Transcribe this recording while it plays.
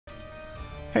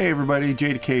Hey everybody,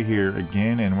 Decay here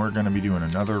again, and we're going to be doing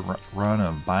another run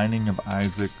of Binding of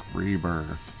Isaac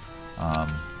Rebirth.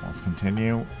 Let's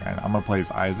continue, and I'm going to play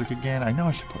as Isaac again. I know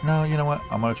I should play, no, you know what,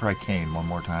 I'm going to try Cain one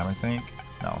more time, I think.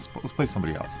 No, let's play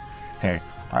somebody else. Hey,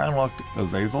 I unlocked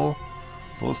Azazel,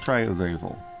 so let's try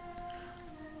Azazel.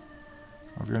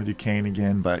 I was going to do Cain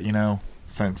again, but you know,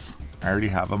 since I already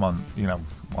have him on, you know,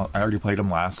 well, I already played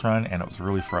him last run, and it was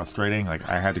really frustrating. Like,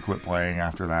 I had to quit playing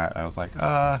after that. I was like,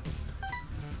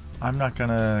 I'm not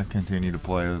gonna continue to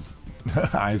play as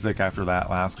Isaac after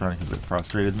that last run because it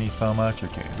frustrated me so much.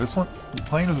 Okay, this one,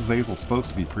 playing as Azazel is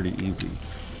supposed to be pretty easy.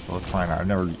 So let's find out.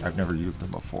 I've never used him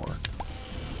before.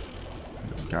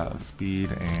 I just got a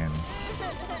speed and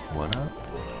what up?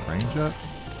 Range up?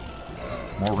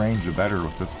 More range the better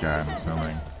with this guy, I'm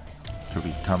assuming. Because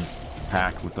he comes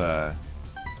packed with a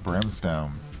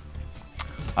brimstone.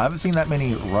 I haven't seen that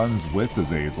many runs with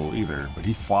Azazel either, but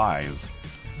he flies.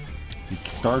 He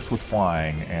starts with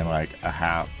flying and like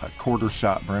a quarter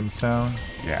shot brimstone.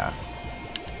 Yeah.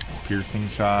 Piercing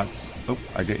shots. Oh,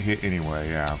 I get hit anyway.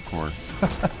 Yeah, of course.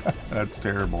 That's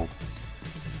terrible.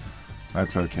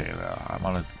 That's okay though. I'm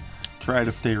gonna try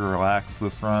to stay relaxed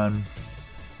this run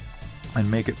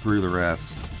and make it through the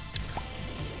rest.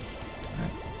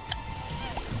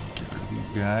 Get rid of these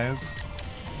guys.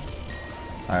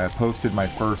 I posted my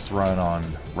first run on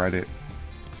Reddit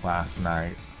last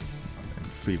night.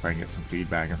 See if I can get some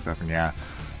feedback and stuff, and yeah,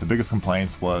 the biggest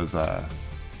complaints was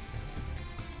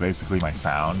basically my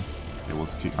sound. It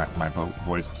was too, my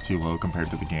voice was too low compared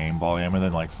to the game volume, and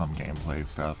then like some gameplay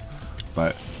stuff.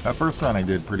 But that first run I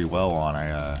did pretty well on.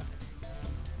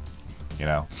 You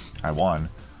know, I won.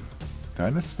 Did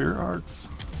I miss Spirit Hearts?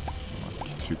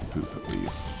 Shoot the poop at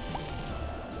least.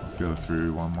 Let's go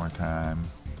through one more time.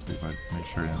 See if I make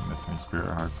sure I didn't miss any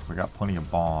Spirit Hearts, because I got plenty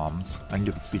of bombs. I can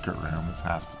get the secret room.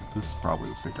 This is probably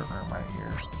the secret room right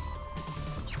here.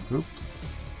 Oops.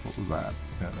 What was that?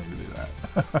 Didn't mean to do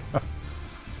that.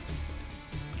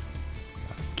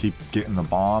 Keep getting the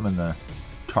bomb and the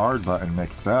card button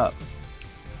mixed up.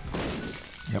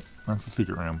 Yep, that's the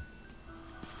secret room.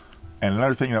 And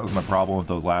another thing that was my problem with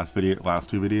those last two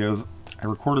videos, I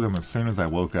recorded them as soon as I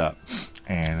woke up.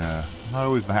 And I'm not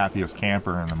always the happiest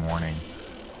camper in the morning.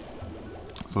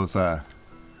 So it's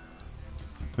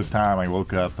this time I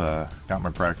woke up, got my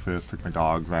breakfast, took my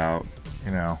dogs out,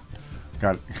 you know,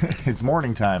 it's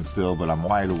morning time still, but I'm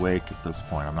wide awake at this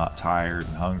point. I'm not tired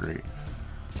and hungry.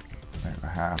 I have a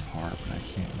half heart, but I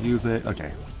can't use it.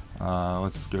 Okay,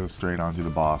 let's go straight on to the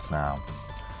boss now.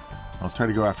 Let's try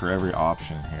to go after every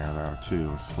option here though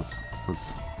too.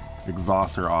 Let's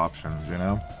exhaust our options, you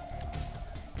know.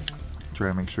 Try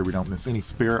to make sure we don't miss any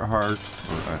Spirit Hearts,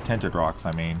 or Tinted Rocks,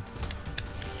 I mean.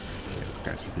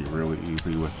 This guy should be really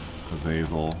easy with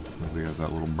Azazel, because he has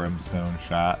that little brimstone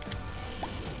shot.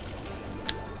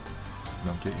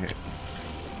 Don't get hit.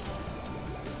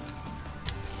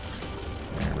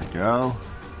 There we go.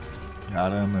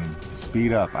 Got him, and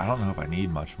speed up. I don't know if I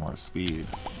need much more speed.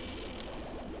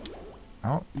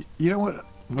 You know what?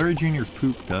 Larry Jr.'s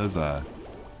poop does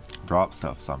drop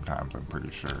stuff sometimes, I'm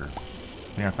pretty sure.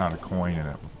 I think I found a coin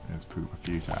in his poop a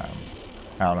few times.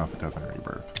 I don't know if it does in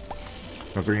Rebirth.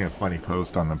 I was reading a funny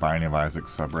post on the Binding of Isaac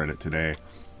subreddit today,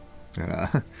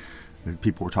 and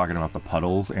people were talking about the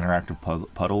puddles, interactive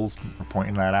puddles, were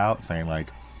pointing that out, saying like,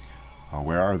 oh,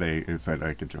 where are they? It said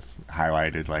like it just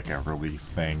highlighted like a release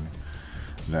thing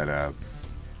that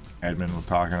Edmund was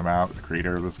talking about, the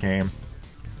creator of this game,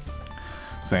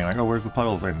 saying like, oh, where's the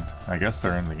puddles? And I guess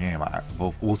they're in the game.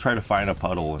 We'll try to find a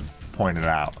puddle and point it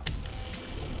out.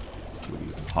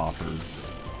 These hoppers.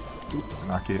 Oop,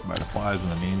 not get hit by the flies in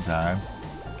the meantime.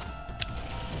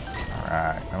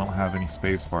 Alright, I don't have any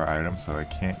spacebar items, so I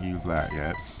can't use that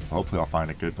yet. Hopefully I'll find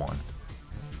a good one.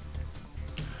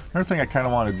 Another thing I kind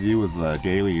of wanted to do was the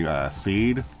daily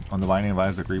seed on the Binding of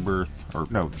Isaac Rebirth, or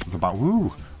no,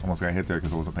 woo! Almost got hit there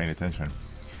because I wasn't paying attention.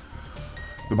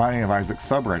 The Binding of Isaac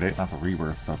subreddit, not the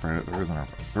Rebirth subreddit.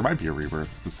 There might be a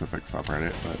Rebirth specific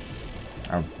subreddit,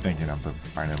 but I'm thinking of the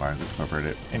Binding of Isaac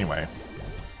subreddit. Anyway,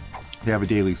 they have a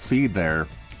daily seed there.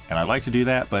 And I'd like to do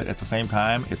that, but at the same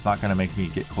time, it's not going to make me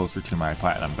get closer to my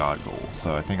Platinum God goal.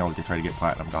 So I think I'll try to get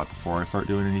Platinum God before I start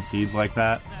doing any seeds like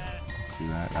that. See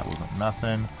that? That wasn't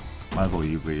nothing. Might as well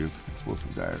use these.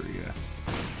 Explosive Diarrhea.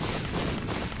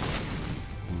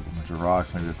 Ooh, a bunch of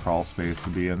rocks. Maybe a crawl space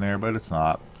would be in there, but it's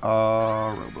not.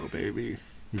 Oh, Robo Baby.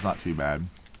 He's not too bad.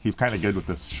 He's kind of good with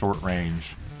this short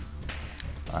range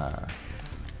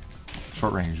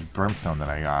brimstone that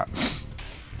I got.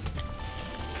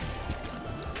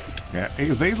 Yeah,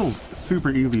 Azazel's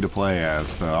super easy to play as,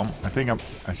 so I think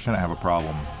I shouldn't have a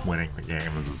problem winning the game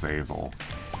as Azazel.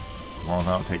 As long as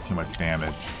I don't take too much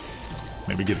damage.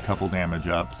 Maybe get a couple damage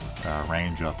ups.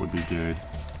 Range up would be good.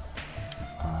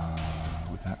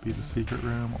 Would that be the secret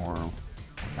room, or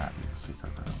would that be the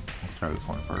secret room? Let's try this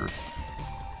one first.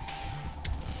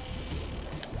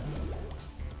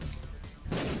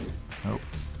 Nope.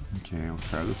 Okay, let's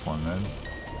try this one then.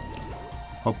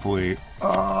 Hopefully...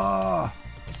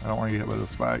 I don't want to get hit by the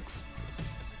spikes.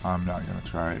 I'm not going to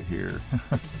try it here.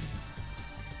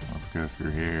 Let's go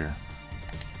through here.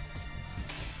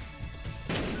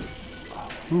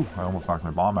 Ooh, I almost knocked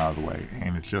my bomb out of the way.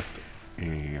 And it's just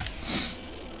a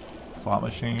slot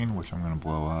machine, which I'm going to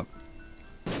blow up.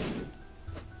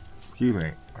 Excuse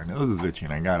me, my nose is itching.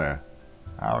 I got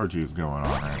allergies going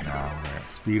on right now. I got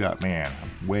speed up, man.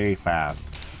 I'm way fast.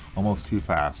 Almost too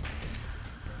fast.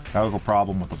 That was a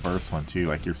problem with the first one too,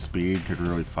 like your speed could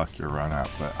really fuck your run up,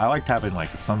 but I liked having like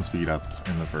some speed ups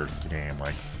in the first game,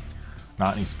 like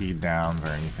not any speed downs or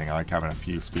anything. I like having a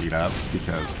few speed ups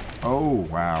because, oh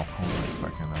wow, I wasn't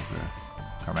expecting those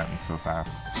to come at me so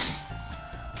fast.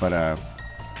 But I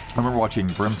remember watching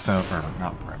Brimstone, or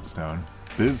not Brimstone,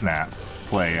 Biznap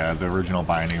play the original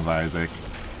Binding of Isaac,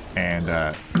 and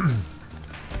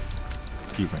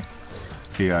excuse me.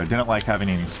 He didn't like having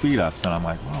any speed ups, and I'm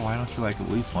like, well, why don't you like at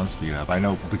least one speed up? I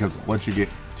know, because once you get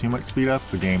too much speed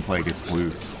ups, the gameplay gets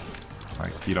loose.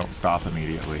 Like, you don't stop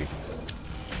immediately.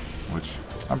 Which,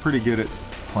 I'm pretty good at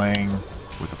playing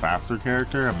with a faster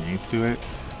character. I'm used to it.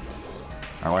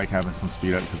 I like having some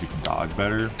speed up because you can dodge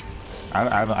better. I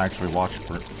haven't actually watched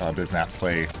Biznap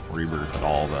play Rebirth at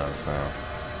all, though, so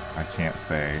I can't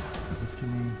say. Does this give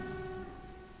me...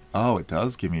 Oh, it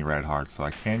does give me red hearts, so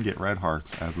I can get red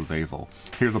hearts as Azazel.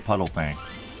 Here's a puddle thing.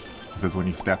 It says when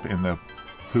you step in the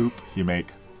poop, you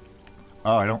make...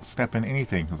 Oh, I don't step in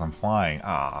anything because I'm flying.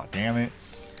 Ah, damn it.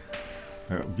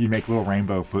 You make little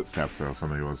rainbow footsteps, though,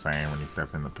 somebody was saying, when you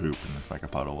step in the poop, and it's like a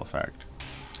puddle effect.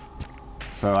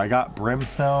 So I got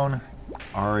Brimstone,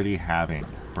 already having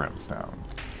Brimstone.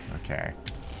 Okay.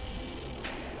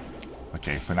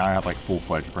 Okay, so now I have like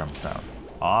full-fledged Brimstone.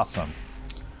 Awesome.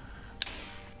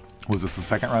 Was this the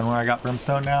second run where I got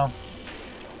Brimstone now?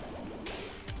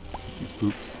 These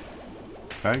poops.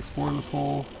 Did I explore this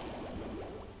whole...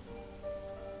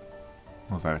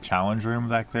 Was that a challenge room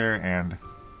back there? And...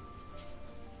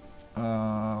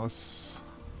 let's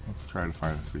try to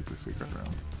find a super secret room.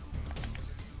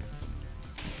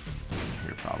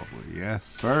 Here probably. Yes,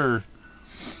 sir!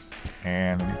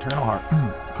 And an Eternal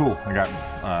Heart. Cool. I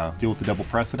got deal with the Devil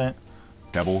Precedent.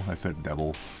 I said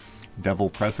Devil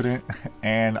Precedent,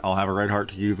 and I'll have a red heart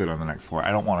to use it on the next floor.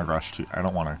 I don't want to rush to. I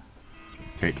don't want to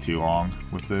take too long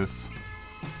with this.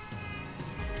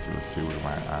 So let's see where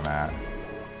I'm at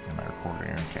in my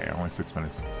recording. Okay, only 6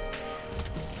 minutes.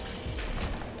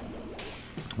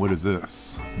 What is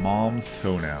this? Mom's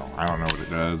Toenail. I don't know what it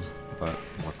does, but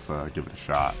let's give it a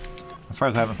shot. As far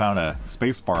as I haven't found a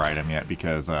spacebar item yet,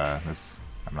 because this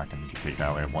I'm not going to take that.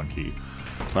 I have one key,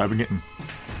 but I've been getting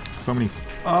so many...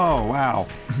 Oh, wow.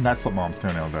 That's what Mom's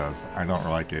Toenail does. I don't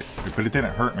like it. But it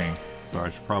didn't hurt me, so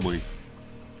I should probably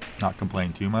not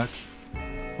complain too much.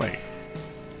 Wait.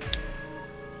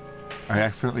 I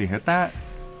accidentally hit that?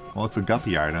 Well, it's a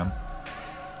guppy item.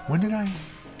 When did I...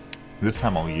 This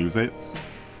time I'll use it.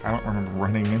 I don't remember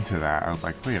running into that. I was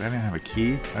like, wait, I didn't have a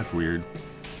key? That's weird.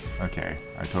 Okay,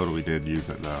 I totally did use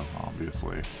it, though,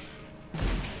 obviously.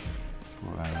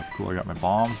 Pull that up. Cool, I got my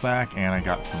bombs back, and I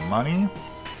got some money.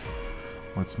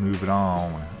 Let's move it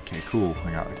on. Okay, cool.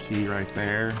 I got the key right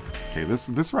there. Okay,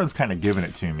 this run's kind of giving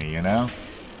it to me, you know?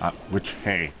 Which,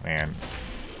 hey, man,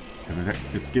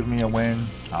 if it's giving me a win,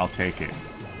 I'll take it.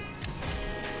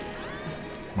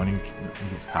 Money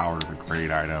gives power is a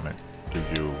great item. It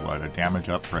gives you, what, a damage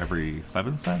up for every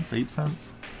 7 cents? 8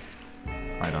 cents?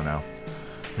 I don't know.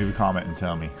 Maybe comment and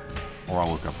tell me. Or I'll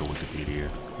look up the Wikipedia,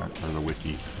 or the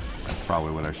wiki. That's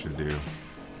probably what I should do.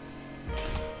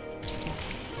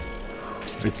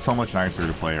 It's so much nicer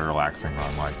to play a relaxing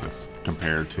run like this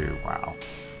compared to, wow,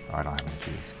 I don't have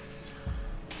any keys.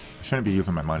 I shouldn't be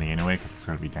using my money anyway because it's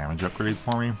going to be damage upgrades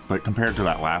for me, but compared to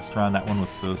that last run, that one was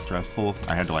so stressful.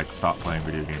 I had to like stop playing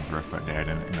video games the rest of that day. I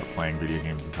didn't end up playing video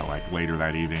games until like later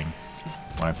that evening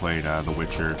when I played The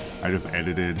Witcher. I just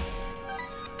edited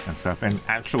and stuff, and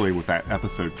actually with that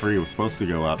episode 3, it was supposed to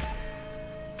go up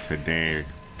today,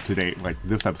 like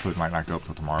this episode might not go up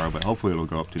till tomorrow, but hopefully it'll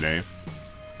go up today.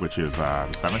 Which is the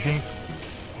 17th.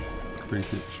 Pretty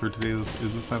sure today is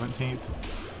the 17th.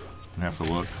 I have to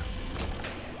look.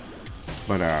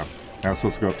 But that was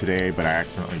supposed to go up today, but I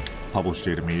accidentally published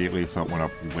it immediately, so it went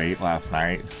up late last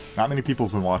night. Not many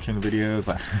people's been watching the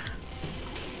videos,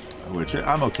 which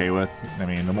I'm okay with. I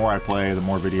mean, the more I play, the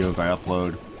more videos I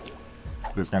upload.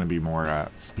 there's going to be more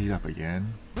speed up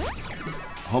again.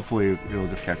 Hopefully it'll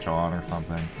just catch on or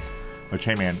something. But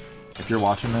hey man, if you're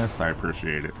watching this, I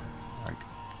appreciate it. Like,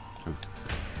 because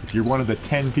if you're one of the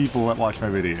 10 people that watch my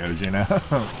videos, you know,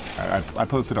 I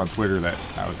posted on Twitter that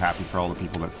I was happy for all the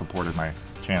people that supported my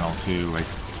channel too. Like,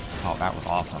 oh, that was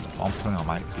awesome. Bomb Spinel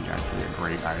might be actually a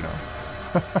great item.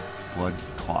 Blood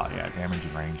Claw, yeah, damage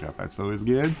and range up. That's always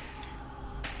good.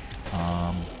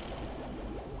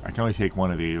 I can only take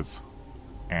one of these,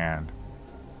 and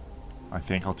I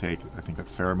think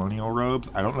that's Ceremonial Robes.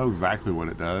 I don't know exactly what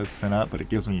it does, send up, but it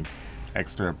gives me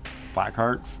extra black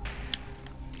hearts.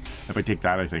 If I take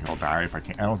that, I think I'll die. If I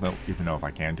can't, I don't even know if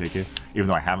I can take it, even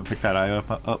though I haven't picked that item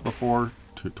up before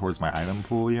towards my item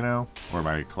pool, you know, or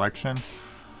my collection.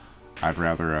 I'd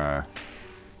rather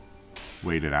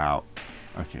wait it out.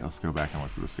 Okay, let's go back and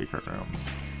look for the secret rooms.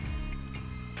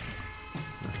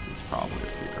 This is probably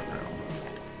a secret room.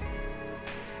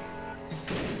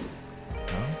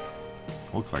 Huh?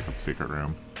 Looks like a secret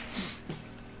room.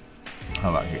 How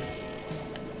about here?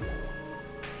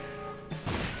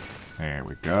 There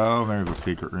we go. There's a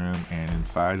secret room, and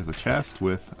inside is a chest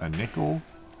with a nickel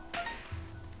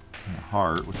and a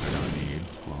heart, which I don't need.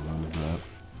 Blow those up.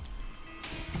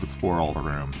 Let's explore all the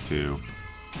rooms too.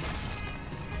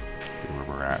 See where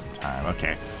we're at in time.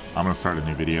 Okay, I'm gonna start a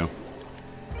new video.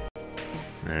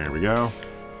 There we go.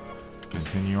 Let's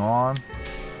continue on.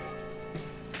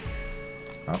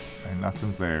 Oh, and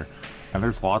nothing's there. And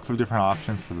there's lots of different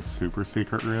options for the super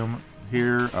secret room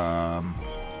here.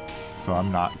 So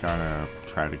I'm not gonna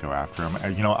try to go after them.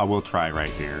 You know, I will try right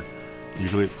here.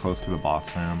 Usually it's close to the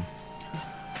boss room.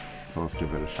 So let's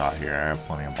give it a shot here. I have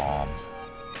plenty of bombs.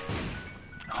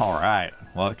 Alright,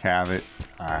 let's have it.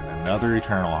 And another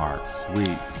Eternal Heart.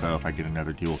 Sweet. So if I get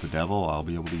another deal with the devil, I'll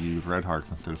be able to use red hearts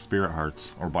instead of spirit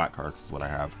hearts. Or black hearts is what I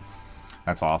have.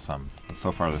 That's awesome.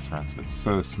 So far this run's been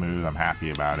so smooth. I'm happy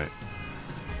about it.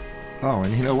 Oh,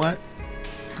 and you know what?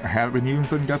 I haven't been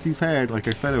using Guppy's head like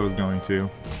I said I was going to.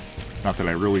 Not that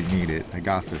I really need it. I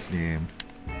got this game.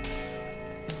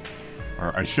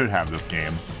 Or I should have this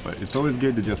game. But it's always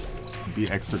good to just be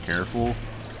extra careful.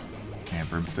 And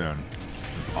Brimstone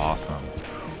is awesome.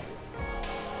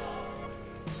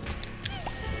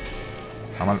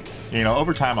 You know,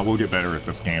 over time I will get better at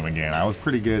this game again. I was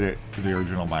pretty good at the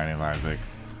original Binding of Isaac.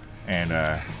 And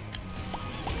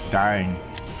dying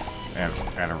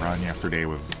at a run yesterday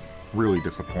was really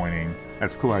disappointing.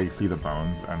 That's cool how you see the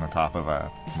bones on the top of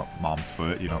a mom's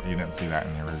foot. You didn't see that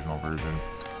in the original version.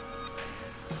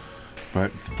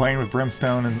 But playing with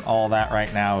Brimstone and all that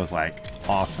right now is like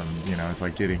awesome. You know, it's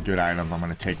like getting good items. I'm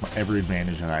going to take every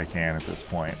advantage that I can at this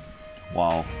point.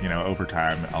 While, you know, over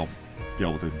time I'll be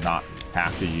able to not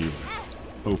have to use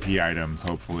OP items,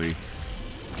 hopefully,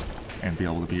 and be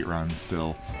able to beat runs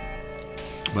still.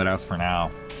 But as for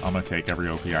now, I'm going to take every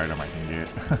OP item I can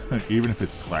get. Even if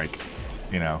it's like,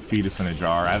 you know, fetus in a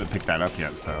jar. I haven't picked that up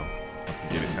yet, so let's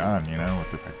get it done, you know.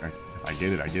 If I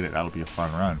get it, I get it. That'll be a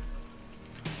fun run.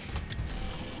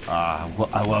 Well,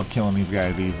 I love killing these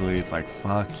guys easily. It's like,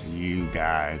 fuck you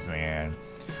guys, man.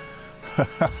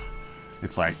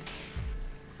 It's like,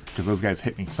 because those guys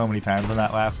hit me so many times in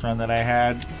that last run that I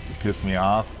had, it pissed me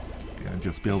off. And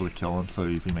just be able to kill them so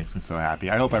easy makes me so happy.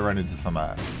 I hope I run into some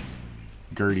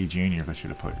Gertie Juniors. I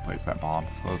should have placed that bomb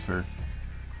closer.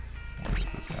 What is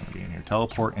this going to be in here?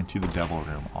 Teleport into the devil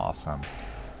room. Awesome.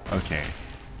 Okay.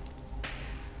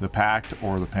 The Pact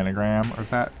or the Pentagram. Or is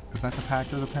that the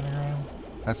Pact or the Pentagram?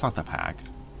 That's not the Pact.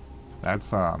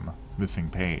 That's Missing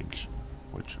Page.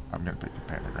 Which I'm going to pick the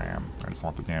Pentagram. I just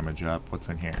want the damage up. What's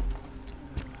in here?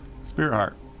 Spirit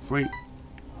Heart. Sweet.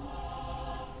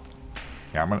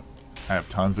 Yeah, I have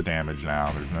tons of damage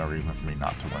now. There's no reason for me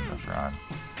not to win this run.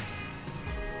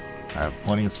 I have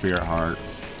plenty of Spirit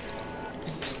Hearts.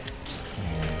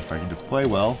 And if I can just play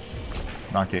well,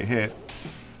 not get hit,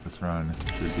 this run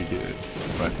should be good.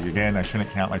 But again, I shouldn't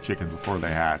count my chickens before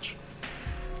they hatch.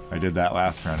 I did that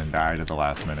last run and died at the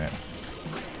last minute.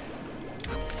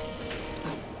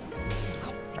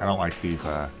 I don't like these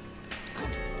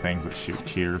things that shoot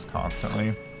tears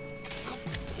constantly.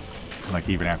 Like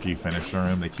even after you finish the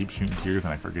room, they keep shooting tears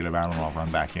and I forget about them and I'll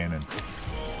run back in and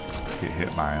get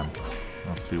hit by them.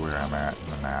 Let's see where I'm at in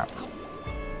the map.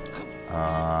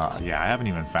 Yeah, I haven't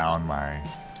even found my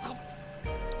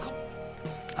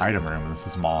item room. This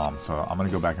is Mom, so I'm gonna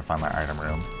go back and find my item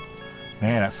room.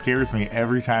 Man, that scares me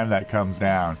every time that comes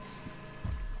down.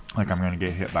 Like I'm gonna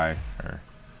get hit by her.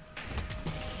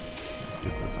 Let's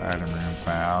get this item room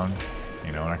found.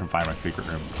 You know, and I can find my secret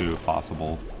rooms too, if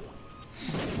possible.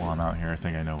 While I'm out here, I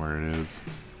think I know where it is.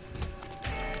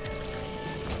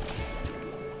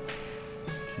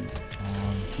 Keep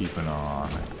on. keeping on.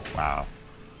 Wow.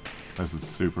 This is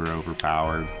super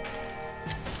overpowered.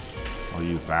 I'll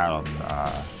use that on,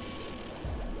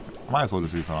 might as well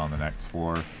just use it on the next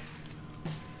floor.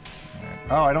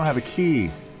 Oh, I don't have a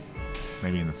key!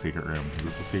 Maybe in the secret room. Is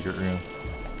this a secret room?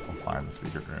 I'll find the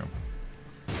secret room.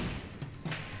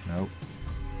 Nope.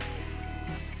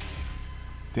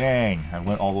 Dang! I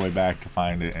went all the way back to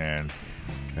find it and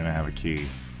didn't have a key.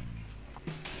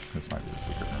 This might be the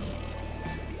secret room.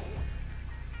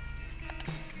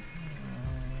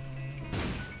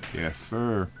 Yes,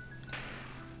 sir.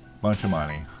 Bunch of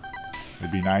money.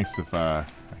 It'd be nice if I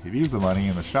could use the money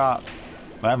in the shop.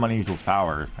 That money equals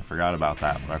power. I forgot about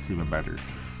that, but that's even better.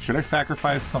 Should I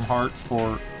sacrifice some hearts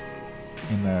for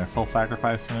in the soul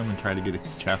sacrifice room and try to get a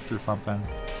chest or something?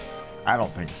 I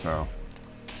don't think so.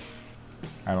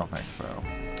 I don't think so.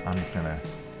 I'm just gonna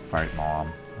fight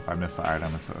Mom. If I miss the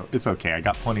item, it's okay. I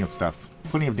got plenty of stuff,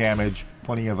 plenty of damage,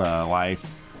 plenty of life.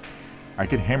 I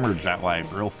can hemorrhage that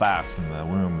life real fast in the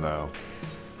womb, though.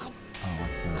 Oh,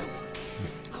 what's this?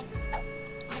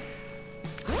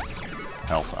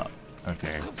 Health up.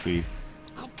 Okay, see?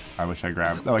 I wish I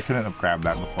grabbed... Oh, I couldn't have grabbed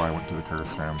that before I went to the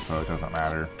curse room, so it doesn't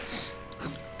matter.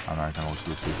 I'm not gonna look for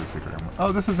the secret room.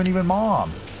 Oh, this isn't even Mom!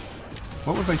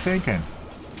 What was I thinking?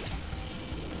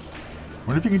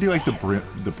 Wonder if you can do, like,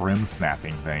 the brim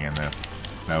snapping thing in this.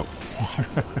 Nope.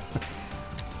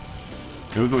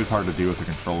 It was always hard to do with the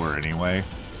controller anyway.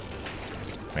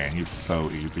 Man, he's so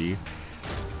easy.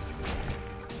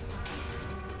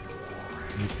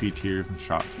 HP tiers and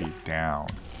shot speed down.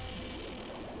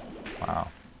 Wow.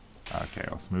 Okay,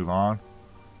 let's move on.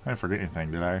 I didn't forget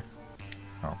anything, did I?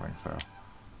 I don't think so.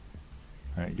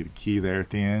 I didn't get a key there at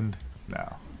the end.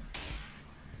 No.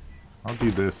 I'll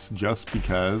do this just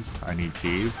because I need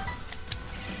keys.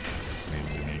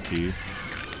 Maybe I need keys.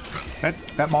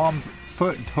 That Mom's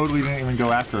foot totally didn't even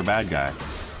go after a bad guy.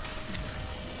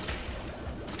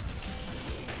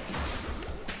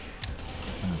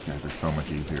 And these guys are so much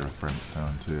easier with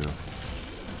brimstone too.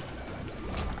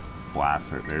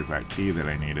 Blast it. There's that key that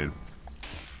I needed.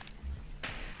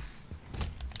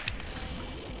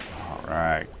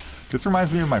 Alright. This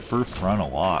reminds me of my first run a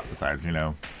lot, besides, you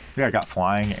know, yeah, I got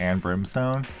flying and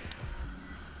brimstone.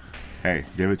 Hey,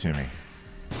 give it to me.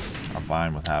 I'm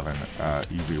fine with having an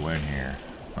easy win here.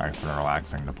 Nice and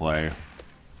relaxing to play.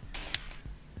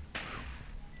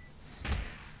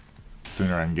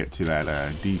 Sooner I can get to that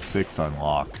D6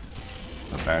 unlock,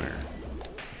 the better.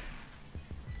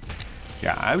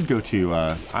 Yeah, I would go to,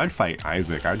 I'd fight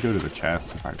Isaac. I'd go to the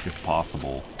chest if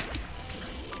possible.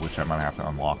 Which I might have to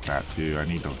unlock that too. I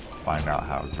need to find out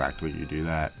how exactly you do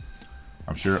that.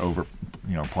 I'm sure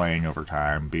playing over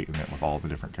time, beating it with all the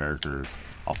different characters,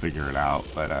 I'll figure it out,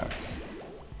 but I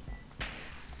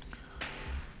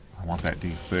want that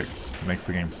D6. It makes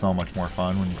the game so much more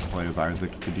fun when you can play as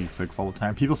Isaac with the D6 all the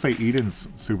time. People say Eden's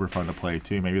super fun to play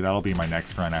too. Maybe that'll be my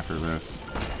next run after this.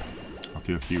 I'll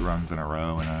do a few runs in a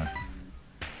row, and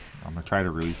I'm going to try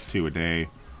to release 2 a day.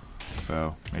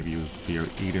 So maybe you'll see an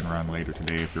Eden run later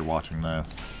today if you're watching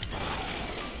this.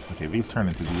 Okay, these turn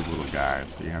into these little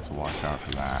guys, so you have to watch out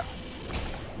for that.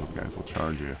 Those guys will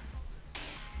charge you.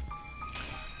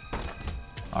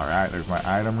 Alright, there's my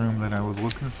item room that I was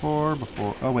looking for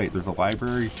before. Oh wait, there's a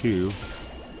library too.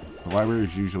 The library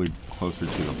is usually closer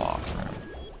to the boss room.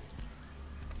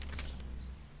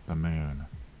 The moon.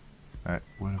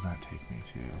 What does that take me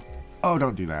to? Oh,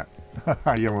 don't do that.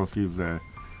 I almost used the...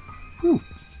 Whew.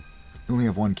 You only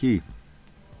have 1 key.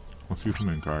 Let's use the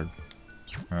moon card.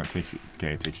 It takes you...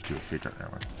 Okay, it takes you to a secret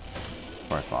room. That's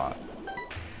what I thought.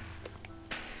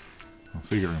 The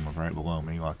secret room was right below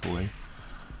me, luckily.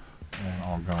 And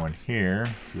I'll go in here,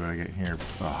 see what I get here.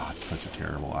 Oh, it's such a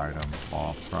terrible item.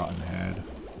 Bob's rotten head.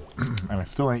 And I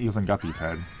still ain't using Guppy's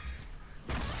head.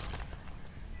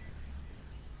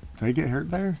 Did I get hurt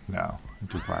there? No, it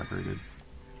just vibrated.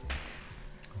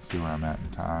 Let's see where I'm at in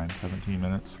time. 17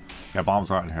 minutes. Yeah, Bob's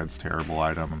rotten head's terrible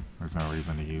item. There's no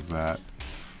reason to use that.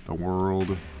 The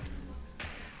world.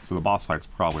 So the boss fight's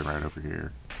probably right over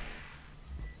here.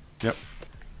 Yep.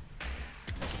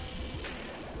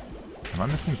 Am I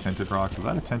missing tinted rocks? Is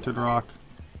that a tinted rock?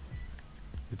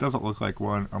 It doesn't look like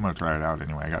one. I'm gonna try it out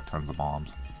anyway. I got tons of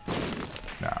bombs.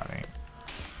 Nah, it ain't.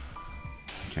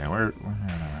 Okay, where am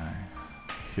I?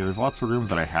 Okay, there's lots of rooms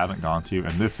that I haven't gone to,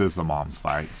 and this is the mom's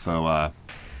fight. So,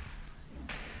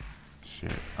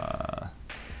 shit.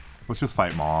 Let's just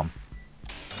fight Mom.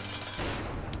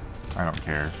 I don't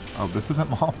care. Oh, this isn't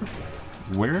Mom.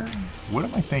 Where? What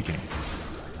am I thinking?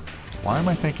 Why am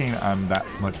I thinking I'm that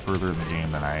much further in the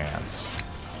game than I am?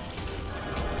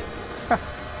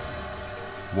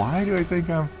 Why do I think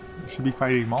I should be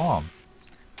fighting Mom?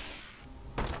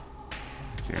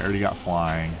 Okay, I already got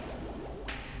flying.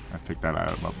 I picked that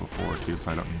item up before too,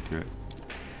 so I don't need to.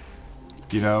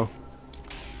 You know,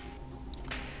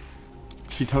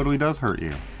 she totally does hurt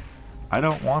you. I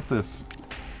don't want this.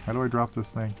 How do I drop this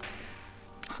thing?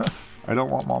 I don't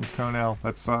want Mom's toenail.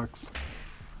 That sucks.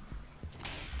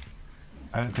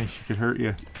 I didn't think she could hurt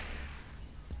you.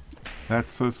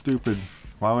 That's so stupid.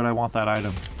 Why would I want that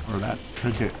item? Or that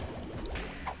trinket?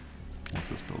 What's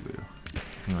this bill do?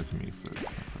 Hemotemesis.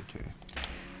 That's okay.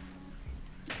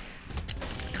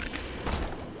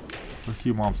 With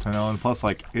you, Mom's toenail, and plus,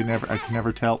 like, I can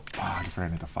never tell. Oh, I just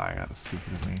ran into fire. That was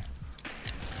stupid of me.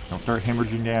 Don't start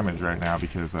hemorrhaging damage right now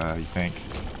because you think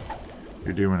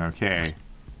you're doing okay.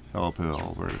 Fellow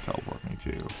pills, where to teleport me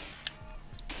to?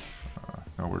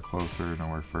 Nowhere closer,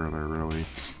 nowhere further, really.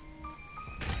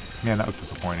 Man, that was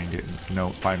disappointing.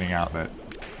 Finding out that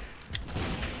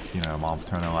Mom's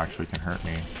toenail actually can hurt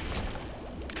me.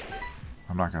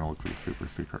 I'm not gonna look for the super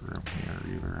secret room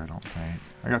here either. I don't think.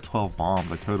 I got 12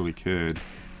 bombs. I totally could,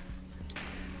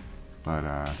 but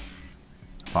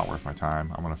it's not worth my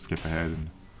time. I'm gonna skip ahead and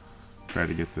try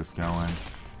to get this going.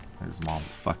 There's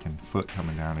Mom's fucking foot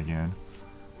coming down again.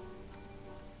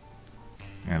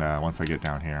 And once I get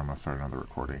down here, I'm gonna start another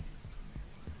recording.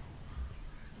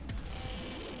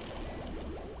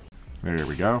 There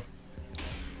we go.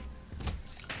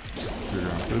 Figure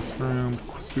out this room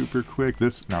super quick.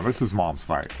 Now this is Mom's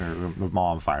fight, or the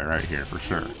Mom fight right here for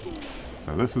sure.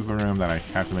 So this is the room that I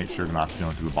have to make sure not to go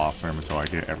into the boss room until I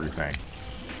get everything.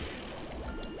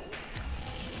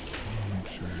 Make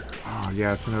sure. Oh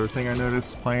yeah, it's another thing I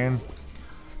noticed playing,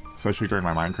 especially during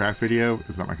my Minecraft video,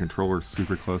 is that my controller is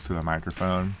super close to the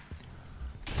microphone,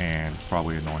 and it's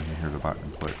probably annoying to hear the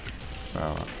button click. So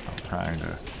I'm trying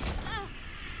to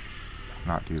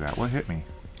not do that. What hit me?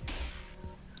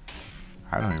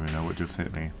 I don't even know what just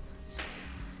hit me.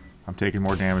 I'm taking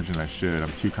more damage than I should.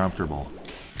 I'm too comfortable.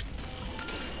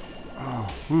 Oh,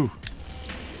 whew.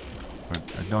 But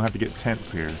I don't have to get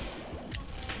tense here.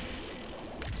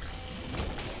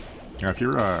 Now, if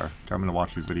you're coming to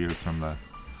watch these videos from the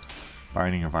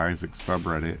Binding of Isaac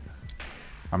subreddit,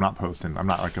 I'm not posting. I'm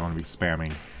not like going to be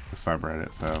spamming the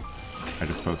subreddit, so I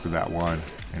just posted that one.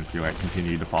 And if you like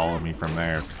continue to follow me from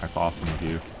there, that's awesome of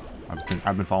you.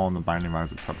 I've been following the Binding of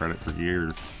Isaac subreddit for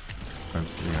years,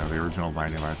 since the original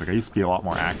Binding of Isaac. I used to be a lot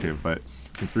more active, but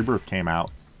since Rebirth came out,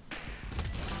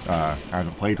 I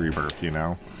haven't played Rebirth,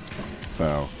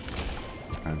 so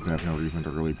I have no reason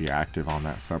to really be active on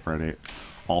that subreddit.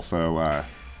 Also,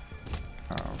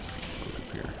 let's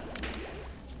focus here.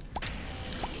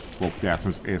 Well, yeah,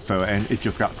 and it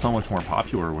just got so much more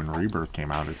popular when Rebirth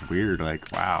came out. It's weird, like,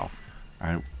 wow.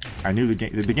 I knew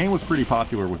the game was pretty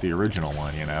popular with the original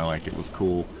one, like it was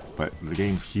cool, but the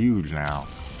game's huge now.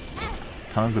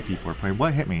 Tons of people are playing.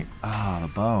 What hit me? Ah, the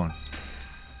bone.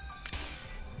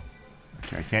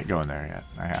 Okay, I can't go in there yet.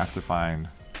 I have to find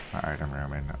my item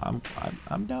room, and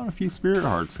I'm down a few spirit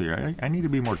hearts here. I need to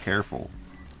be more careful.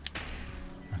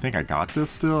 I think I got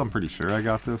this still. I'm pretty sure I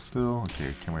got this still.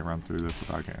 Okay, can we run through this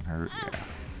without getting hurt? Yeah.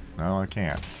 No, I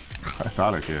can't. I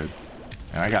thought I could.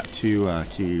 And I got 2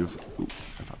 keys. Ooh,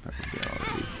 I thought that was good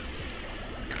already.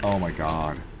 Oh my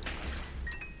god.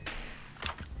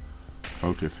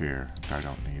 Focus here. I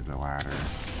don't need the ladder.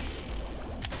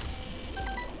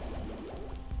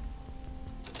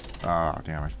 Ah, oh,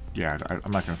 damn it. Yeah,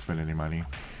 I'm not going to spend any money.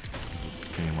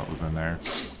 Just seeing what was in there.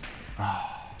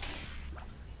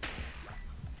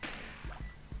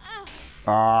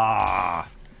 Ah!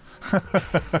 I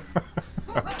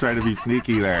was trying to be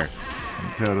sneaky there.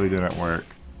 It totally didn't work.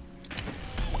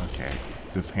 Okay,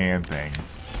 this hand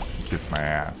thing's kiss my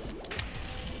ass.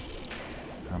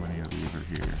 How many of these are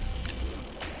here?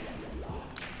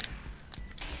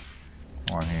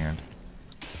 One hand.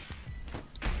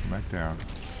 Come back down.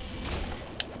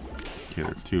 Okay,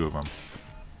 there's 2 of them.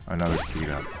 Another speed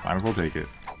up. Might as well take it.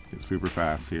 Get super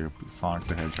fast here. Sonic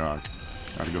the Hedgehog.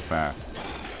 Gotta go fast.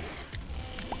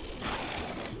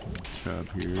 Chub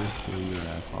here. Pull your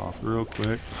ass off real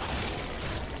quick.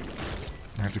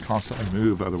 I have to constantly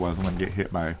move, otherwise I'm gonna get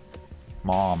hit by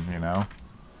Mom,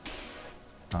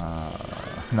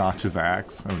 Notch's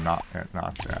axe. Oh,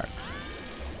 Notch's axe.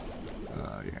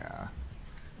 Yeah.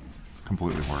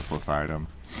 Completely worthless item.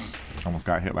 Almost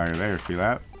got hit by her there, see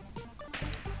that?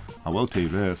 I will take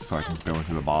this so I can go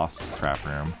into the boss trap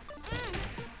room.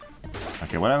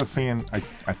 Okay, what I was seeing, I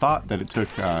thought that it took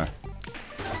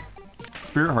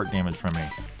spirit heart damage from me,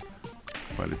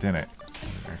 but it didn't.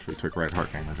 It actually took red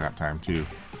heart damage that time too.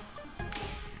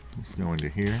 Let's go into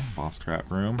here, boss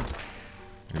trap room.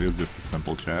 It is just a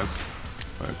simple chest,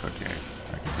 but it's okay.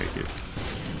 I can take it.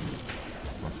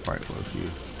 Let's fight Loki.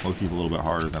 Loki's a little bit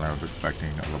harder than I was expecting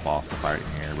of a boss to fight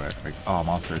in here, but like, oh,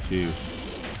 Monster 2. I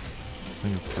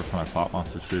think it's the first time I fought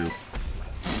Monster 2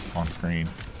 on screen.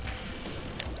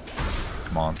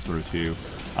 Monster 2.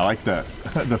 I like the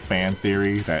the fan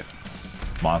theory that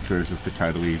Monster is just a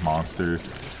cuddly monster,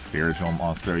 the original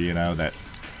Monster, you know, that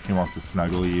he wants to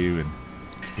snuggle you and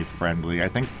he's friendly. I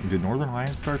think, did Northern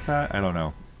Lion start that? I don't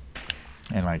know.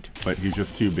 And like, but he's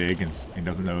just too big and he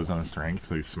doesn't know his own strength,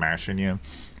 so he's smashing you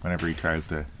whenever he tries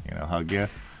to, you know, hug you.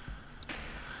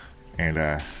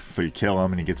 And so you kill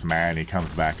him and he gets mad and he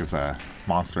comes back as a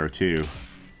Monster 2.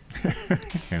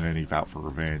 And then he's out for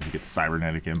revenge. He gets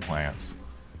cybernetic implants.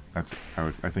 I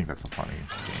think that's a funny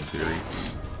game theory.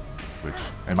 Which,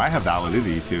 it might have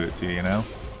validity to it too, you know?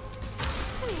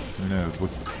 Who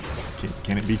knows?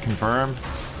 Can it be confirmed?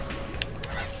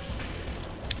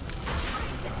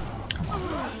 Come on.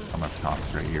 I'm gonna have to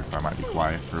concentrate here, so I might be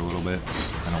quiet for a little bit.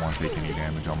 I don't want to take any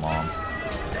damage on Mom.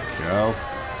 Go.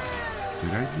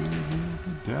 Did I do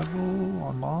the devil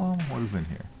on Mom? What is in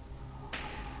here?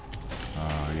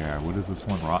 Yeah, what is this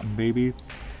one? Rotten Baby?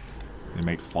 It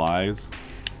makes flies.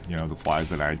 You know, the flies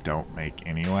that I don't make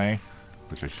anyway,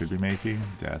 which I should be making.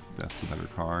 Death's a better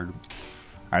card.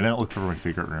 I didn't look for my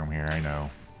secret room here, I know.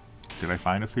 Did I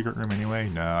find a secret room anyway?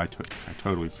 No, I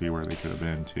totally see where they could have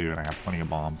been too, and I have plenty of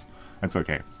bombs. That's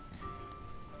okay.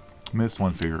 Missed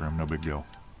one secret room, no big deal.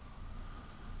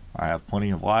 I have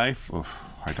plenty of life. Oof,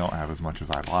 I don't have as much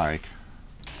as I'd like.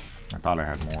 I thought I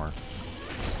had more.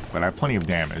 But I have plenty of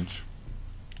damage.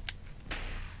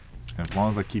 And as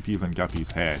long as I keep using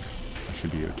Guppy's head, I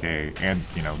should be okay. And,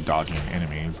 you know, dodging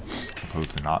enemies,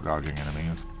 opposed to not dodging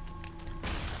enemies.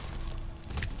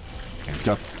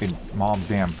 And Mom's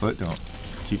damn foot don't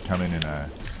keep coming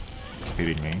and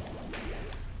hitting me.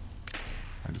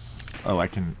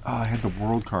 I had the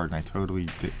world card and I totally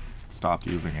stopped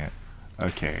using it.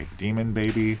 Okay, Demon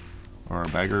Baby, or a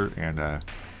Beggar, and a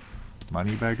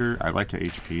Money Beggar. I'd like to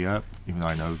HP up, even though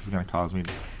I know this is going to cause me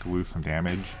to lose some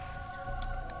damage.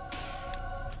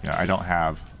 You know, I don't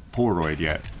have Polaroid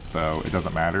yet, so it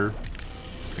doesn't matter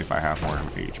if I have more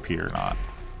HP or not.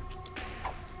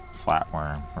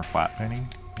 Flatworm, or Flat Penny?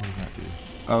 What does that do?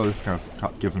 Oh, this guy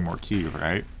gives me more keys,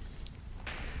 right?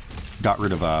 Got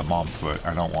rid of Mom's foot.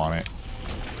 I don't want it.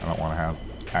 I don't want to have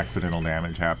accidental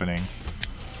damage happening.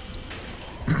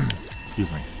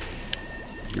 Excuse me.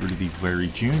 Get rid of these Larry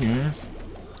Juniors.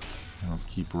 And let's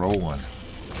keep rolling.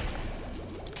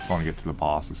 Just want to get to the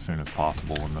boss as soon as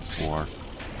possible in this floor.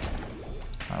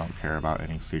 I don't care about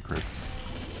any secrets.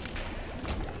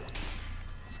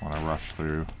 Just want to rush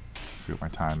through. See what my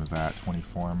time is at.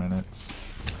 24 minutes.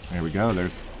 There we go.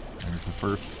 There's the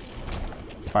first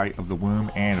fight of the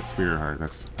womb and a spirit heart.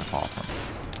 That's awesome.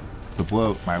 The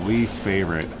bloat, my least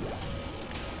favorite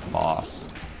boss.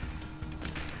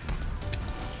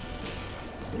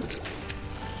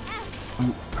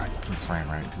 Ooh, I just ran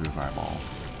right into his eyeballs.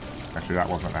 Actually, that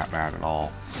wasn't that bad at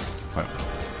all. But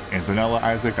in Vanilla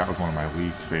Isaac, that was one of my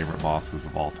least favorite bosses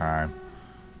of all time.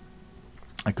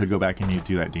 I could go back and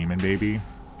do that Demon Baby,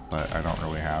 but I don't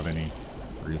really have any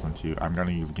reason to. I'm going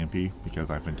to use Gimpy because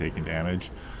I've been taking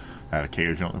damage. That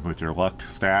occasionally, with your luck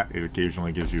stat, it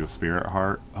occasionally gives you a spirit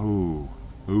heart. Ooh,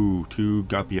 2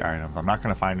 Guppy items. I'm not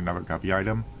going to find another Guppy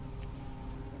item.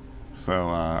 So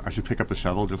I should pick up the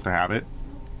shovel just to have it.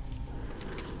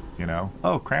 You know?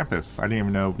 Oh, Krampus. I didn't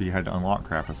even know you had to unlock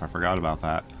Krampus. I forgot about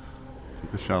that.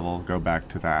 Take the shovel, go back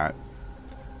to that.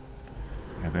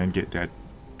 And then get Dead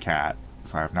Cat.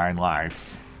 So I have 9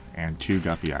 lives and 2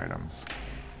 Guppy items.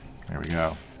 There we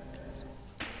go.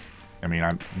 I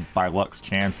mean, by luck's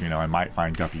chance, you know, I might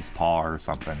find Guppy's paw or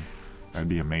something. That'd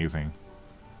be amazing.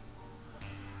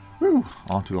 Whew!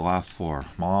 On to the last floor.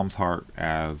 Mom's heart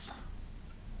as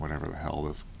whatever the hell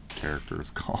this character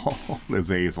is called.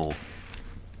 Azazel.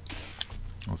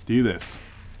 Let's do this.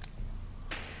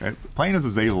 Playing as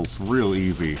Azazel is real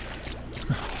easy.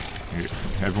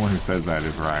 Everyone who says that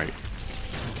is right.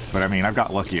 But I mean, I've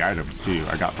got lucky items too.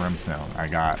 I got Brimstone. I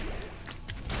got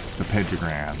the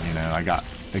Pentagram. You know, I got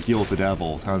a deal with the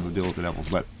devil. Tons of deal with the devils.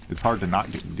 But it's hard to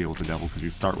not get to deal with the devil because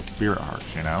you start with Spirit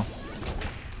Hearts, you know?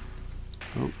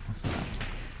 Oh, what's that?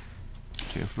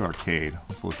 Okay, this is arcade.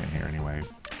 Let's look in here anyway.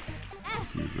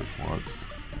 Let's use this once.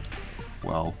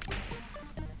 Well,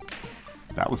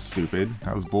 that was stupid.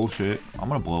 That was bullshit. I'm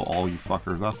gonna blow all you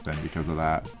fuckers up then because of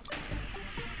that.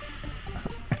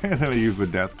 And then I used the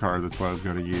death card. That's what I was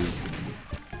gonna use.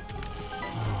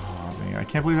 Oh man, I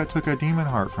can't believe that took a demon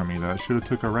heart from me though. I should have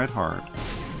took a red heart.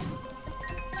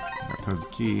 Got tons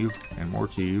of keys and more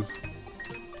keys.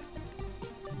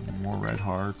 And more red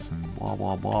hearts and blah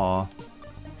blah blah.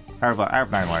 I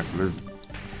have 9 lives, so there's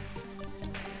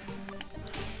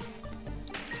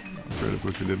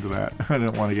look what you did to that. I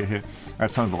didn't want to get hit.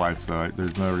 That's tons of life, so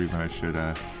there's no reason I should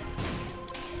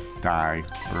die,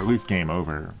 or at least game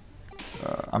over.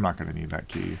 I'm not going to need that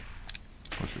key.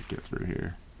 Let's just get through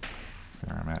here. See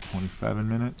where I'm at, 27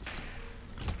 minutes.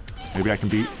 Maybe I can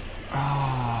beat...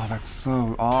 Oh, that's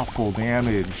so awful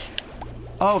damage.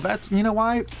 Oh, that's... You know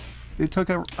why it took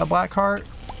a black heart?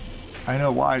 I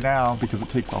know why now, because it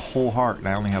takes a whole heart, and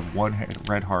I only have one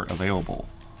red heart available.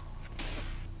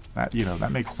 That, you know,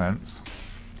 that makes sense.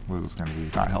 What is this going to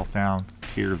be? Not health down,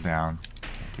 tears down.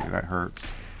 Okay, that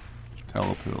hurts.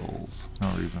 Telepills. No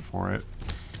reason for it.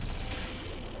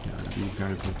 Get rid of these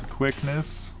guys with the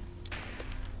quickness.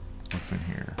 What's in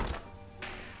here?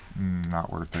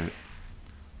 Not worth it.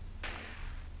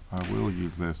 I will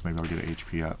use this. Maybe I'll get an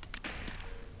HP up.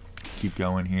 Keep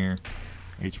going here.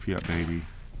 HP up, baby.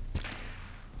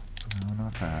 No,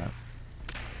 not that.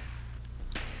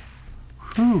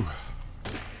 Whew.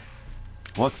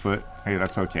 Luckfoot. Hey,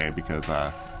 that's okay because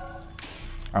I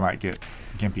might get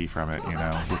gimpy from it, you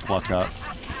know, with luck up.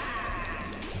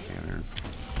 Okay, there's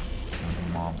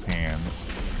Mom's hands.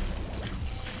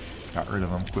 Got rid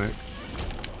of them quick.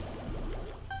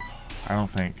 I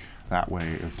don't think that way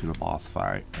is to the boss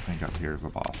fight. I think up here is the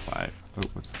boss fight. Oh,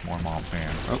 it's more Mom's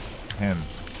hands. Oh,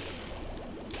 pins.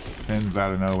 Pins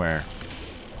out of nowhere.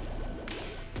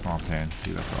 Come on, pin.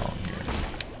 See, that's all in here.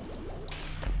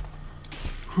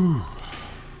 Whew.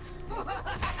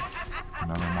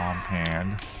 Another Mom's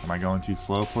hand. Am I going too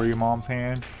slow for you, Mom's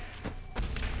hand?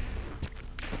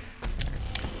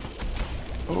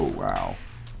 Oh, wow.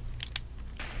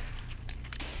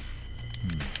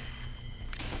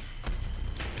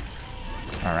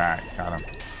 Alright, got him.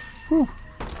 Whew.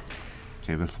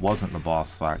 Okay, this wasn't the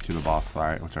boss fight to the boss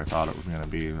fight, which I thought it was going to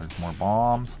be. There's more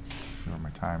bombs. Let's see where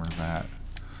my timer's at.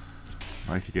 If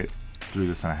I could get through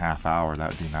this in a half hour, that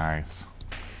would be nice.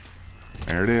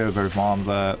 There it is. There's Mom's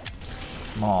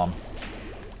Mom.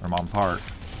 Or Mom's heart.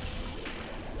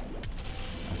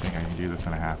 I think I can do this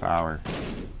in a half hour.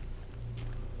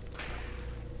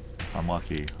 If I'm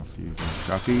lucky. Let's use a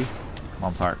Duffy.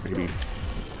 Mom's heart, baby.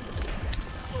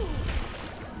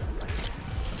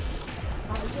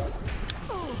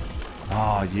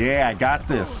 Oh yeah, I got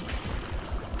this.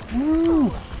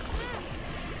 Woo!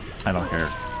 I don't care.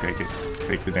 Take it.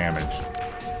 Take the damage.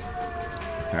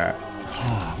 Like that.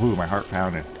 Oh, woo, my heart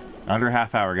pounded. Under a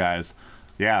half hour, guys.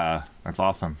 Yeah, that's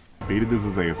awesome. Beated this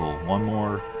Azazel. One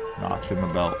more notch in the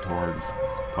belt towards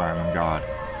Platinum God.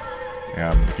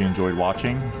 If you enjoyed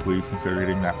watching, please consider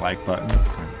hitting that like button.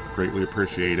 I greatly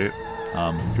appreciate it.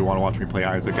 If you want to watch me play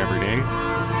Isaac every day, you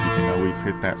can always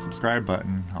hit that subscribe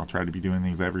button. I'll try to be doing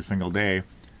these every single day.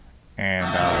 And,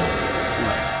 ooh,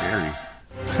 that's scary.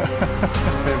 I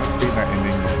haven't seen that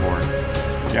ending before.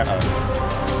 Yeah,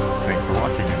 thanks for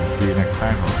watching, and see you next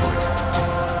time, hopefully.